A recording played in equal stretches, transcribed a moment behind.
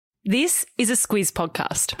This is a Squiz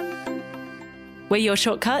podcast. We're your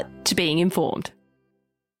shortcut to being informed.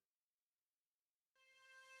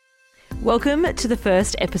 Welcome to the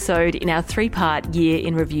first episode in our three-part Year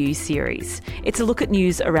in Review series. It's a look at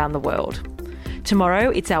news around the world.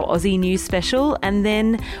 Tomorrow, it's our Aussie news special, and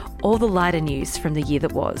then all the lighter news from the year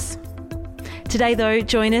that was. Today, though,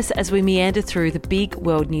 join us as we meander through the big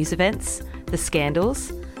world news events, the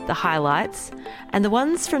scandals, the highlights, and the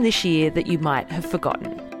ones from this year that you might have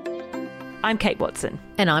forgotten. I'm Kate Watson.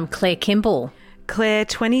 And I'm Claire Kimball. Claire,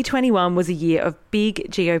 2021 was a year of big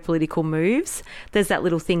geopolitical moves. There's that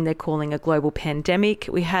little thing they're calling a global pandemic.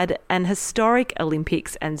 We had an historic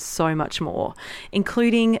Olympics and so much more,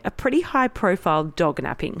 including a pretty high-profile dog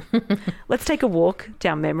napping. Let's take a walk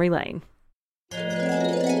down memory lane.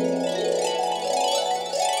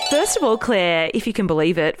 First of all, Claire, if you can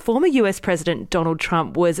believe it, former US President Donald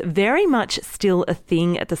Trump was very much still a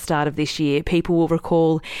thing at the start of this year. People will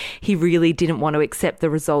recall he really didn't want to accept the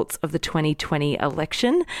results of the 2020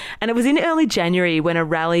 election. And it was in early January when a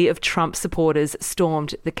rally of Trump supporters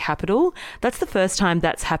stormed the Capitol. That's the first time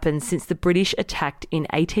that's happened since the British attacked in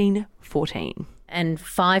 1814. And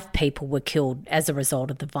 5 people were killed as a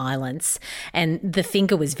result of the violence. And the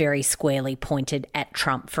finger was very squarely pointed at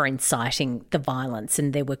Trump for inciting the violence,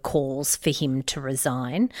 and there were calls for him to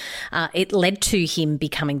resign. It led to him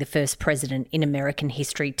becoming the first president in American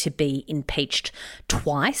history to be impeached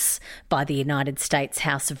twice by the United States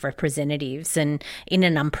House of Representatives. And in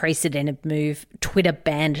an unprecedented move, Twitter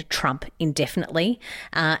banned Trump indefinitely,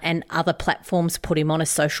 and other platforms put him on a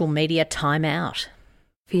social media timeout.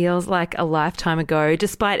 Feels like a lifetime ago.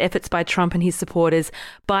 Despite efforts by Trump and his supporters,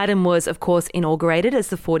 Biden was, of course, inaugurated as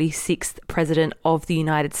the 46th president of the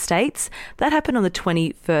United States. That happened on the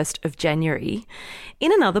 21st of January.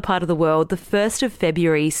 In another part of the world, the 1st of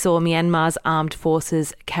February saw Myanmar's armed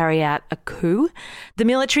forces carry out a coup. The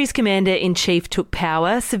military's commander-in-chief took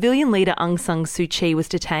power, civilian leader Aung San Suu Kyi was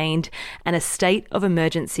detained, and a state of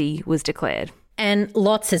emergency was declared. And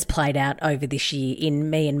lots has played out over this year in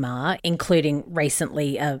Myanmar, including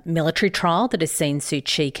recently a military trial that has seen Suu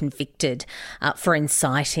Kyi convicted for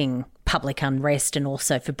inciting public unrest and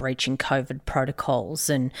also for breaching COVID protocols.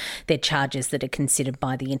 And they're charges that are considered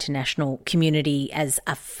by the international community as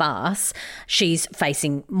a farce. She's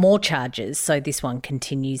facing more charges, so this one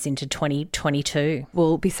continues into 2022.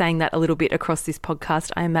 We'll be saying that a little bit across this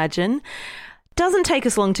podcast, I imagine. Doesn't take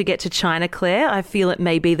us long to get to China, Claire. I feel it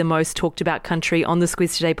may be the most talked about country on the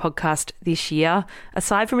Squiz Today podcast this year,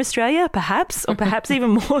 aside from Australia, perhaps, or perhaps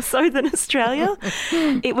even more so than Australia.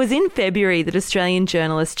 It was in February that Australian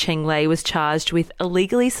journalist Cheng Lei was charged with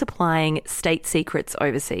illegally supplying state secrets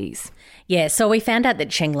overseas. Yeah, so we found out that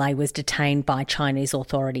Cheng Lei was detained by Chinese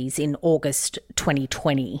authorities in August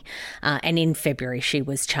 2020, and in February she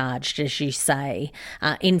was charged, as you say.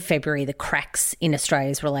 In February, the cracks in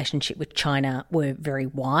Australia's relationship with China were very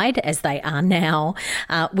wide, as they are now,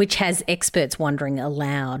 which has experts wondering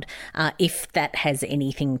aloud if that has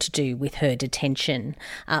anything to do with her detention.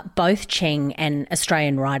 Both Cheng and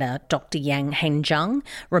Australian writer Dr. Yang Hengzheng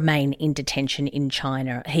remain in detention in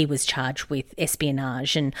China. He was charged with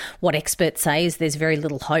espionage, and what experts say is there's very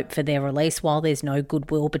little hope for their release while there's no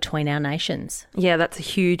goodwill between our nations. Yeah, that's a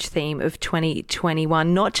huge theme of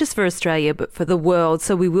 2021, not just for Australia, but for the world.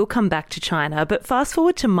 So we will come back to China. But fast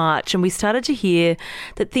forward to March, and we started to hear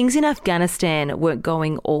that things in Afghanistan weren't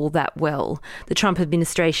going all that well. The Trump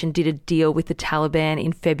administration did a deal with the Taliban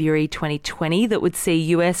in February 2020 that would see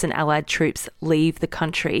US and allied troops leave the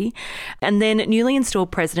country. And then newly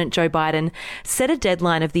installed President Joe Biden set a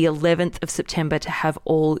deadline of the 11th of September to have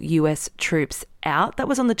all US troops out. That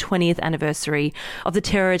was on the 20th anniversary of the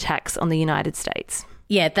terror attacks on the United States.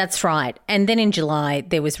 Yeah, that's right. And then in July,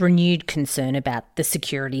 there was renewed concern about the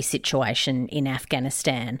security situation in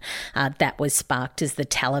Afghanistan. That was sparked as the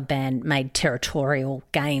Taliban made territorial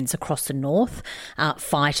gains across the north.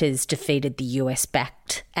 Fighters defeated the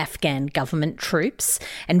US-backed Afghan government troops.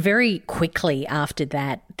 And very quickly after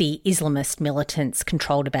that, the Islamist militants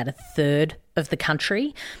controlled about a third of the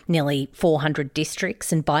country, nearly 400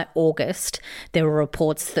 districts, and by August there were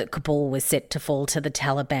reports that Kabul was set to fall to the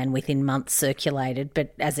Taliban within months circulated,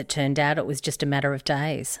 but as it turned out it was just a matter of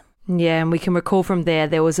days. Yeah, and we can recall from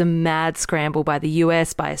there was a mad scramble by the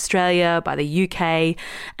US, by Australia, by the UK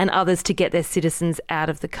and others to get their citizens out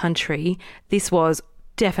of the country. This was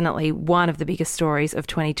definitely one of the biggest stories of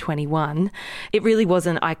 2021. It really was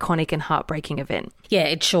an iconic and heartbreaking event. Yeah,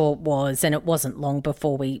 it sure was. And it wasn't long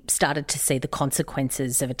before we started to see the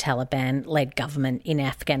consequences of a Taliban-led government in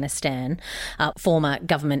Afghanistan. Former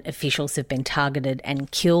government officials have been targeted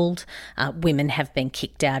and killed. Women have been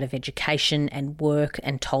kicked out of education and work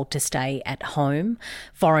and told to stay at home.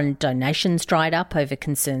 Foreign donations dried up over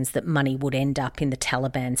concerns that money would end up in the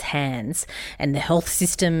Taliban's hands. And the health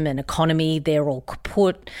system and economy, they're all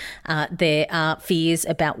kaput. There are fears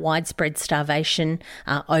about widespread starvation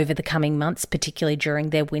over the coming months, particularly during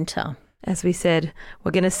their winter. As we said,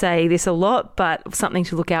 we're going to say this a lot, but something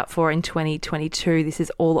to look out for in 2022. This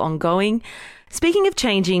is all ongoing. Speaking of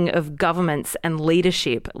changing of governments and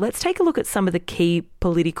leadership, let's take a look at some of the key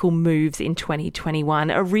political moves in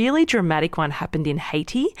 2021. A really dramatic one happened in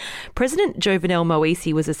Haiti. President Jovenel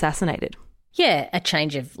Moïse was assassinated. Yeah, a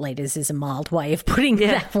change of leaders is a mild way of putting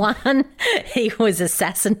that one. He was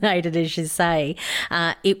assassinated, as you say.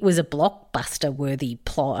 It was a blockbuster-worthy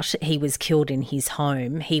plot. He was killed in his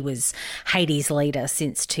home. He was Haiti's leader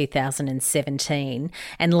since 2017.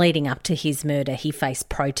 And leading up to his murder, he faced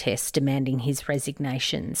protests demanding his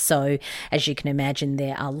resignation. So, as you can imagine,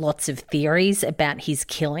 there are lots of theories about his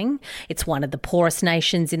killing. It's one of the poorest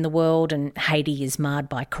nations in the world, and Haiti is marred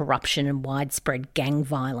by corruption and widespread gang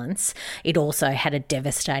violence. It also had a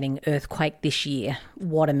devastating earthquake this year.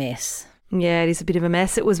 What a mess. Yeah, it is a bit of a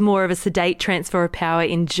mess. It was more of a sedate transfer of power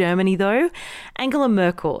in Germany, though. Angela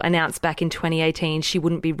Merkel announced back in 2018 she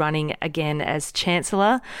wouldn't be running again as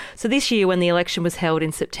Chancellor. So this year, when the election was held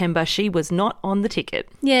in September, she was not on the ticket.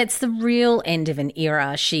 Yeah, it's the real end of an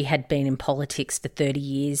era. She had been in politics for 30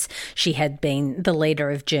 years. She had been the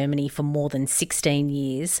leader of Germany for more than 16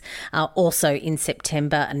 years. Also in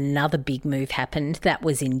September, another big move happened. That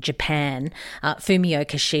was in Japan. Fumio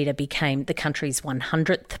Kishida became the country's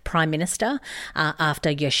 100th Prime Minister.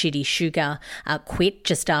 After Yoshihide Suga quit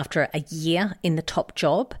just after a year in the top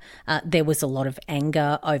job. There was a lot of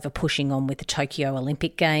anger over pushing on with the Tokyo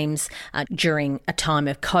Olympic Games during a time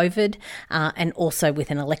of COVID, and also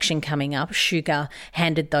with an election coming up. Suga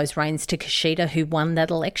handed those reins to Kishida, who won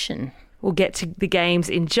that election. We'll get to the games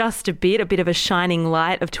in just a bit of a shining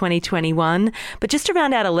light of 2021. But just to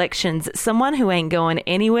round out elections, someone who ain't going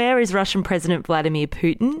anywhere is Russian President Vladimir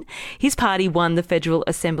Putin. His party won the Federal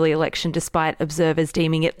Assembly election despite observers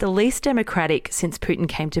deeming it the least democratic since Putin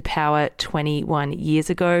came to power 21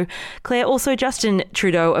 years ago. Claire, also Justin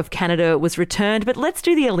Trudeau of Canada was returned, but let's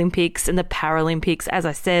do the Olympics and the Paralympics. As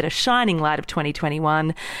I said, a shining light of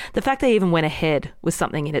 2021. The fact they even went ahead was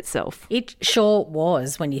something in itself. It sure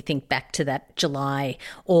was when you think back to that July,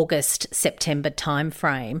 August, September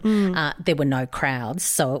timeframe. There were no crowds,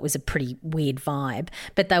 so it was a pretty weird vibe.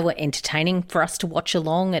 But they were entertaining for us to watch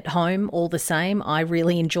along at home all the same. I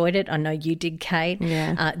really enjoyed it. I know you did, Kate.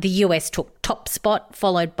 Yeah. The US took top spot,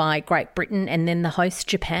 followed by Great Britain and then the host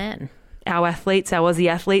Japan. Our Aussie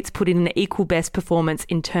athletes, put in an equal best performance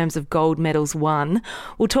in terms of gold medals won.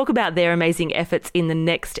 We'll talk about their amazing efforts in the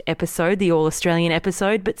next episode, the All-Australian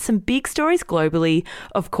episode, but some big stories globally,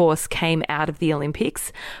 of course, came out of the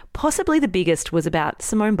Olympics. Possibly the biggest was about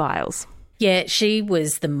Simone Biles. Yeah, she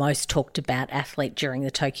was the most talked about athlete during the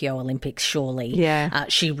Tokyo Olympics, surely. Yeah.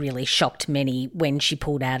 She really shocked many when she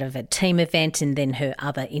pulled out of a team event and then her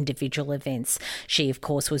other individual events. She, of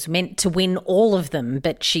course, was meant to win all of them,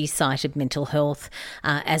 but she cited mental health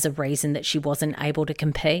as a reason that she wasn't able to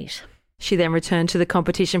compete. She then returned to the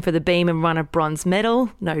competition for the beam and won a bronze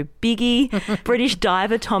medal. No biggie. British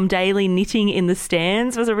diver Tom Daley knitting in the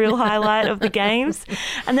stands was a real highlight of the games.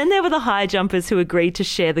 And then there were the high jumpers who agreed to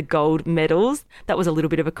share the gold medals. That was a little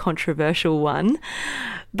bit of a controversial one.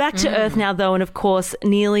 Back to earth now, though, and of course,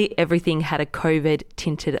 nearly everything had a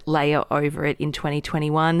COVID-tinted layer over it in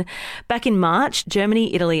 2021. Back in March,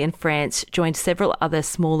 Germany, Italy and France joined several other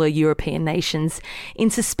smaller European nations in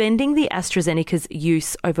suspending the AstraZeneca's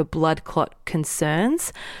use over blood clot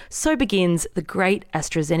concerns. So begins the great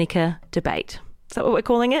AstraZeneca debate. Is that what we're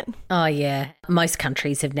calling it? Oh, yeah. Most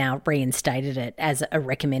countries have now reinstated it as a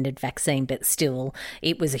recommended vaccine, but still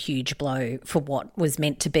it was a huge blow for what was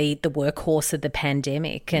meant to be the workhorse of the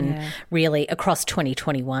pandemic. And really, across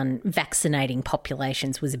 2021, vaccinating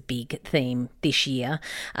populations was a big theme this year,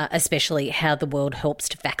 especially how the world helps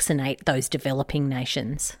to vaccinate those developing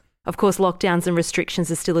nations. Of course, lockdowns and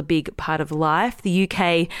restrictions are still a big part of life. The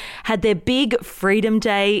UK had their big Freedom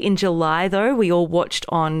Day in July, though. We all watched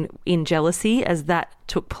on in jealousy as that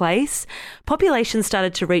took place. Populations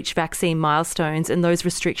started to reach vaccine milestones and those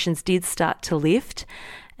restrictions did start to lift.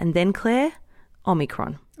 And then, Claire,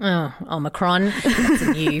 Omicron. Oh, Omicron. It's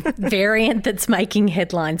a new variant that's making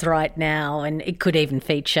headlines right now, and it could even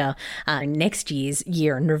feature next year's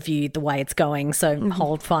year in review the way it's going. So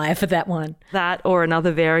hold fire for that one. That or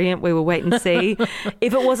another variant, we will wait and see.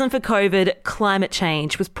 If it wasn't for COVID, climate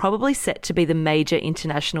change was probably set to be the major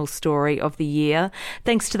international story of the year,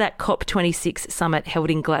 thanks to that COP26 summit held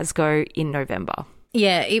in Glasgow in November.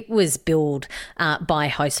 Yeah, it was billed by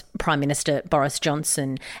host Prime Minister Boris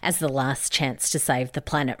Johnson as the last chance to save the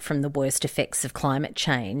planet from the worst effects of climate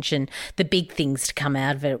change. And the big things to come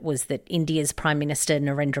out of it was that India's Prime Minister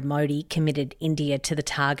Narendra Modi committed India to the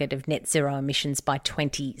target of net zero emissions by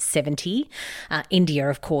 2070. India,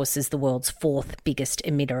 of course, is the world's fourth biggest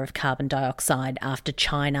emitter of carbon dioxide after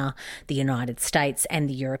China, the United States and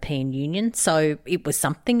the European Union. So it was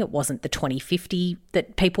something. It wasn't the 2050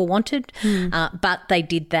 that people wanted, but they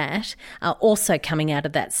did that. Also coming out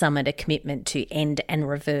of that summit, a commitment to end and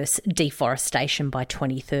reverse deforestation by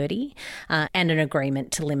 2030 and an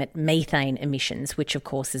agreement to limit methane emissions, which of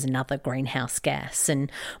course is another greenhouse gas.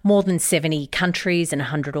 And more than 70 countries and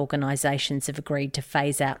 100 organisations have agreed to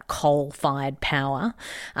phase out coal-fired power.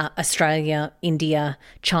 Australia, India,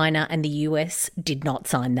 China and the US did not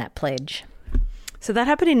sign that pledge. So that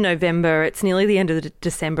happened in November. It's nearly the end of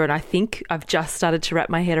December, and I think I've just started to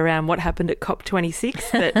wrap my head around what happened at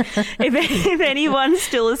COP26. But if anyone's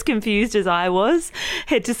still as confused as I was,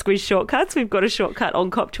 head to Squiz Shortcuts. We've got a shortcut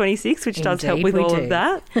on COP26, which does help with all of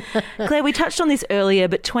that. Claire, we touched on this earlier,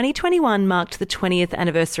 but 2021 marked the 20th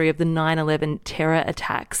anniversary of the 9/11 terror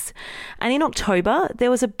attacks. And in October,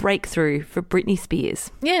 there was a breakthrough for Britney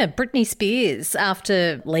Spears. Yeah, Britney Spears,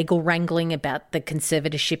 after legal wrangling about the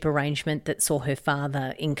conservatorship arrangement that saw her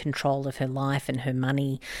father in control of her life and her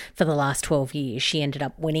money for the last 12 years. She ended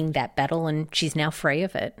up winning that battle and she's now free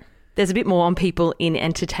of it. There's a bit more on people in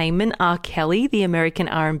entertainment. R. Kelly, the American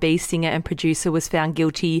R&B singer and producer, was found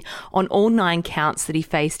guilty on all 9 counts that he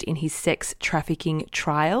faced in his sex trafficking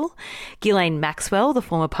trial. Ghislaine Maxwell, the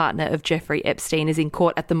former partner of Jeffrey Epstein, is in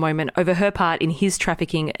court at the moment over her part in his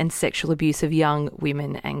trafficking and sexual abuse of young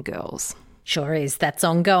women and girls. Sure is. That's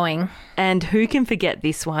ongoing. And who can forget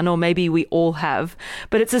this one? Or maybe we all have.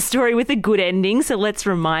 But it's a story with a good ending, so let's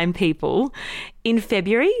remind people. In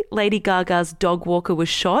February, Lady Gaga's dog walker was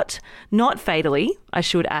shot, not fatally, I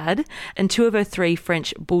should add, and 2 of her 3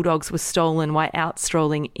 French bulldogs were stolen while out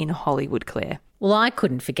strolling in Hollywood, Claire. Well, I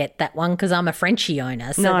couldn't forget that one because I'm a Frenchie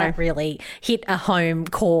owner, so that really hit a home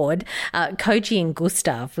chord. Koji and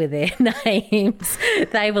Gustav were their names.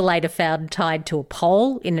 They were later found tied to a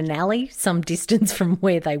pole in an alley some distance from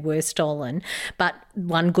where they were stolen. But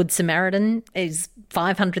one Good Samaritan is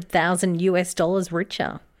 $500,000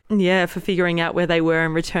 richer. Yeah, for figuring out where they were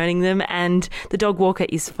and returning them. And the dog walker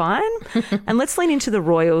is fine. And let's lean into the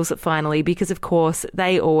royals finally, because of course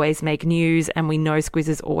they always make news and we know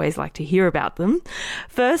squizzers always like to hear about them.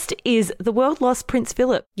 First is the world lost Prince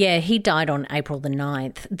Philip. Yeah, he died on April the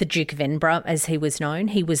 9th. The Duke of Edinburgh, as he was known.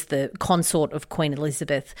 He was the consort of Queen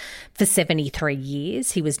Elizabeth for 73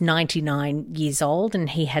 years. He was 99 years old and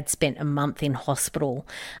he had spent a month in hospital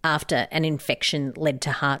after an infection led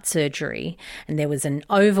to heart surgery. And there was an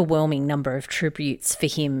overwhelming number of tributes for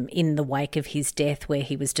him in the wake of his death, where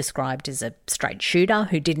he was described as a straight shooter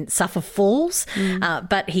who didn't suffer fools,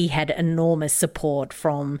 but he had enormous support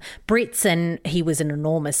from Brits and he was an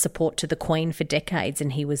enormous support to the Queen for decades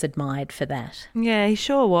and he was admired for that. Yeah, he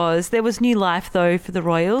sure was. There was new life though for the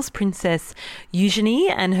royals. Princess Eugenie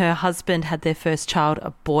and her husband had their first child, a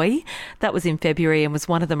boy. That was in February and was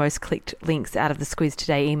one of the most clicked links out of the Squiz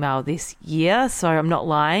Today email this year. So I'm not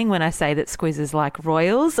lying when I say that squizzers like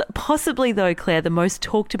royals. Possibly though, Claire, the most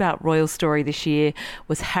talked about royal story this year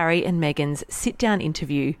was Harry and Meghan's sit-down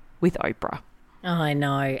interview with Oprah. I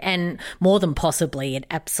know, and more than possibly it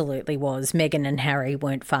absolutely was. Meghan and Harry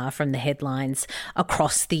weren't far from the headlines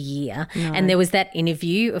across the year. No. And there was that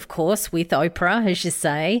interview, of course, with Oprah, as you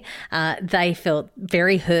say. They felt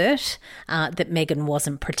very hurt that Meghan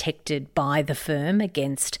wasn't protected by the firm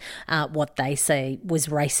against what they say was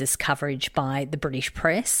racist coverage by the British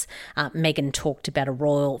press. Meghan talked about a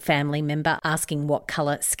royal family member asking what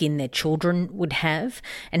colour skin their children would have,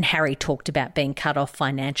 and Harry talked about being cut off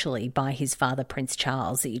financially by his father, Prince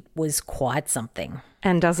Charles. It was quite something.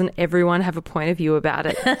 And doesn't everyone have a point of view about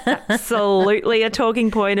it? Absolutely a talking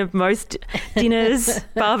point of most dinners,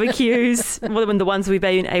 barbecues, more than the ones we've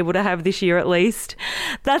been able to have this year at least.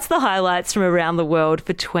 That's the highlights from around the world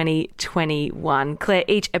for 2021. Claire,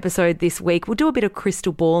 each episode this week, we'll do a bit of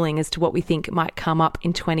crystal balling as to what we think might come up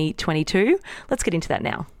in 2022. Let's get into that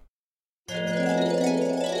now.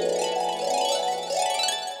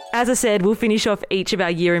 As I said, we'll finish off each of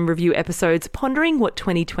our year in review episodes pondering what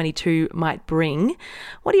 2022 might bring.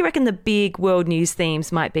 What do you reckon the big world news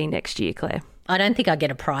themes might be next year, Claire? I don't think I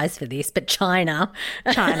get a prize for this, but China.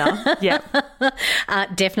 Yeah.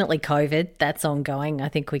 Definitely COVID. That's ongoing. I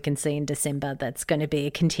think we can see in December that's going to be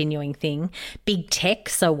a continuing thing. Big tech,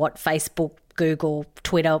 so what Facebook, Google,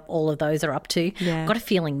 Twitter, all of those are up to. Yeah. I've got a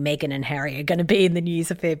feeling Meghan and Harry are going to be in the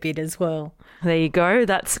news a fair bit as well. There you go.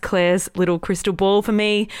 That's Claire's little crystal ball for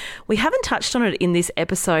me. We haven't touched on it in this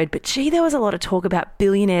episode, but gee, there was a lot of talk about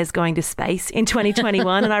billionaires going to space in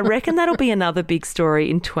 2021, and I reckon that'll be another big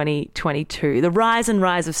story in 2022. The rise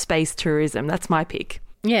of space tourism. That's my pick.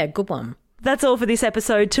 Yeah, good one. That's all for this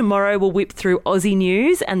episode. Tomorrow we'll whip through Aussie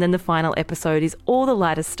news, and then the final episode is all the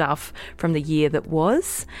lighter stuff from the year that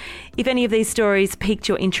was. If any of these stories piqued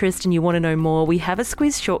your interest and you want to know more, we have a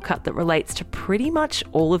Squiz shortcut that relates to pretty much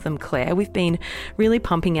all of them, Claire. We've been really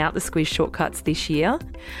pumping out the Squiz shortcuts this year.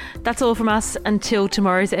 That's all from us until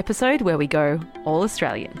tomorrow's episode, where we go all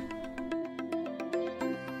Australian.